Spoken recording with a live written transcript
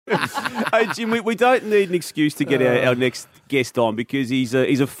Hey, Jim, we don't need an excuse to get our next guest on because he's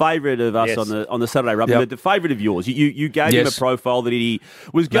a favourite of us on the Saturday Rugby, but a favourite of yours. You gave him a profile that he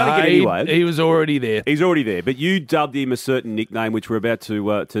was going to get anyway. He was already there. He's already there, but you dubbed him a certain nickname, which we're about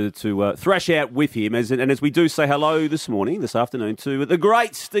to thrash out with him. As we do say hello this afternoon, to the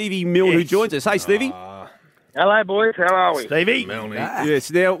great Stevie Milne, who joins us. Hey, Stevie. Hello, boys. How are we? Stevie.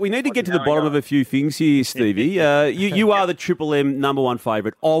 Yes. Now, we need to get to the bottom of a few things here, Stevie. You are the Triple M number one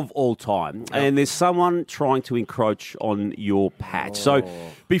favourite of all time, and there's someone trying to encroach on your patch. So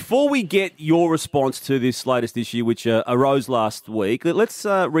before we get your response to this latest issue, which arose last week, let's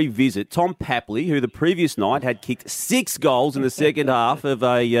revisit Tom Papley, who the previous night had kicked 6 goals in the second half of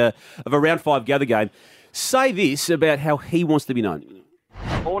a round 5 gather game. Say this about how he wants to be known.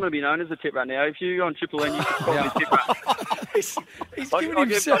 I want to be known as a tiprat now. If you go on Triple N, you can call me tiprat. He's giving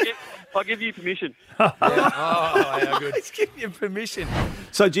himself... I'll give you permission. How good. He's giving you permission.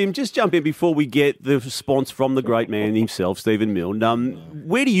 So, Jim, just jump in before we get the response from the great man himself, Stephen Milne.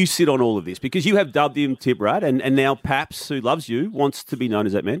 Where do you sit on all of this? Because you have dubbed him Tiprat, and now Paps, who loves you, wants to be known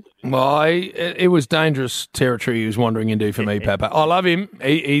as that man. Well, it was dangerous territory he was wandering into for me, Papa. I love him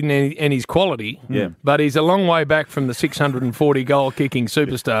and his quality, but he's a long way back from the 640 goal kicking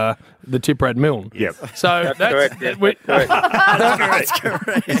superstar, the Tiprat Milne. Yep. So That's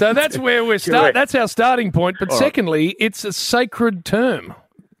correct. So that's where we're starting. That's our starting point. But secondly, it's a sacred term,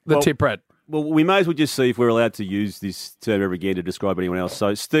 the Tiprat. Well, we may as well just see if we're allowed to use this term ever again to describe anyone else.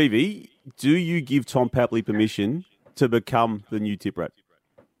 So, Stevie, do you give Tom Papley permission to become the new Tiprat?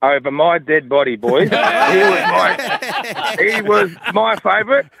 Over my dead body, boys. He was my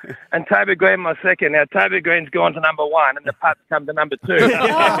favourite, and Toby Green my second. Now, Toby Green's gone to number 1, and the Pups come to number 2.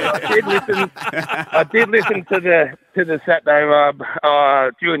 I did listen to the Saturday Rub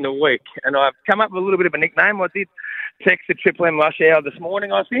during the week, and I've come up with a little bit of a nickname. I did text the Triple M Rush Hour this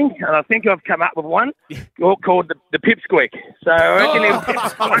morning, I think, and I think I've come up with one called the Pipsqueak. So I reckon if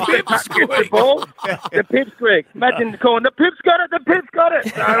Pups gets the ball, the Pipsqueak. Imagine calling the Pips got it, the Pips got it.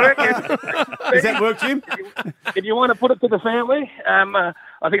 So I reckon. Does that work, Jim? If you want to put it to the family, I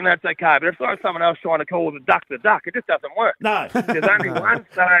think that's okay. But it's like someone else trying to call the duck, it just doesn't work. No. There's only one.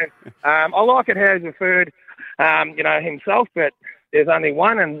 So I like it how he's referred, himself, but there's only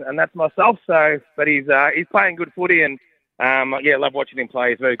one, and that's myself. So, but he's playing good footy, and I love watching him play.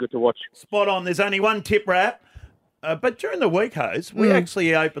 He's very good to watch. Spot on. There's only one tip wrap. But during the week, Hose, we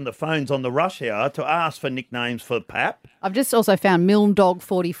actually opened the phones on the rush hour to ask for nicknames for Pap. I've just also found Milne Dog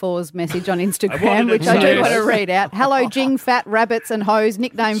 44's message on Instagram, which I do want to read out. Hello, Jing, Fat, Rabbits and Hose,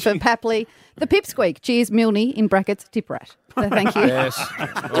 nickname for Papley, the Pipsqueak. Cheers, Milne, in brackets, Tiprat. So thank you. Yes.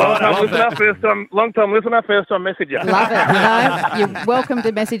 Long time listener, first time messenger. Love it. You're welcome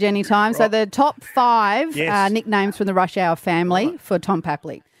to message anytime. So the top 5 nicknames from the Rush Hour family for Tom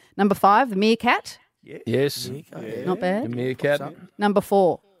Papley. Number 5, the Meerkat. Yes. Not bad. The Meerkat. Number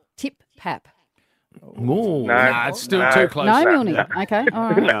 4, Tip Pap. No, it's still too close. No, Milne. Okay, all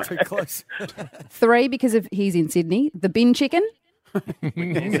right. Too close. 3, because he's in Sydney, the Bin Chicken.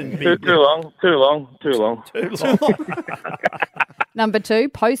 Too long. Number 2,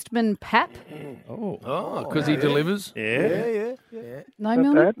 Postman Pap. Oh, because he delivers. Yeah. No,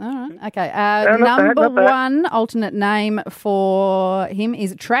 Milne? All right. Okay. Number 1 alternate name for him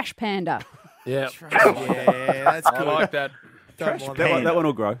is Trash Panda. Yeah. That's good. I like that. That one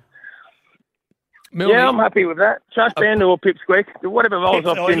will grow. Milne. Yeah, I'm happy with that. Trust Panda or Pipsqueak, whatever rolls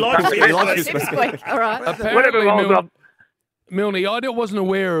off. Pipsqueak. All right. Whatever rolls off. Milne, I wasn't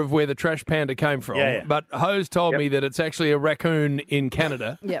aware of where the trash panda came from, but Hose told me that it's actually a raccoon in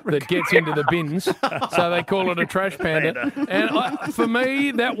Canada that gets into the bins, so they call it a trash panda. And for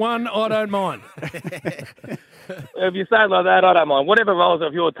me, that one, I don't mind. If you say it like that, I don't mind. Whatever rolls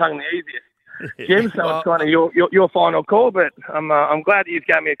off your tongue the easiest, Jim. So it's kind of your final call, but I'm glad that you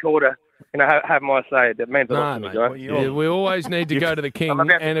gave me a call to have my say. That means a lot to me, guys. We always need to go to the king. I'm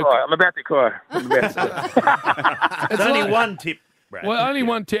about to cry. There's only one tip. Brad. Well, only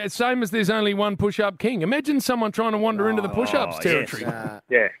one. Same as there's only one push-up king. Imagine someone trying to wander into the push-ups territory.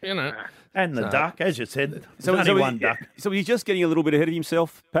 And the duck, as you said. There's only one duck. So he's just getting a little bit ahead of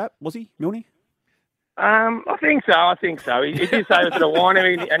himself, Pap, was he, Milne? I think so. He did say it was at a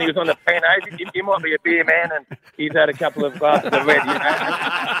winery and he was on the P&As. He might be a beer man and he's had a couple of glasses of red,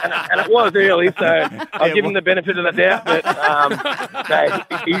 and it was early, so I'll give him the benefit of the doubt. But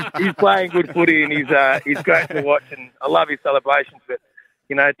he's playing good footy and he's great to watch, and I love his celebrations. But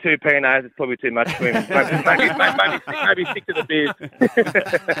 2 P&As is probably too much for him. Maybe stick to the beers.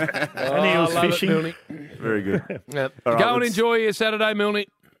 And he was fishing. Very good. Go and enjoy your Saturday, Milne.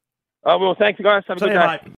 Oh, well, thanks, guys. Have a good day. Mate.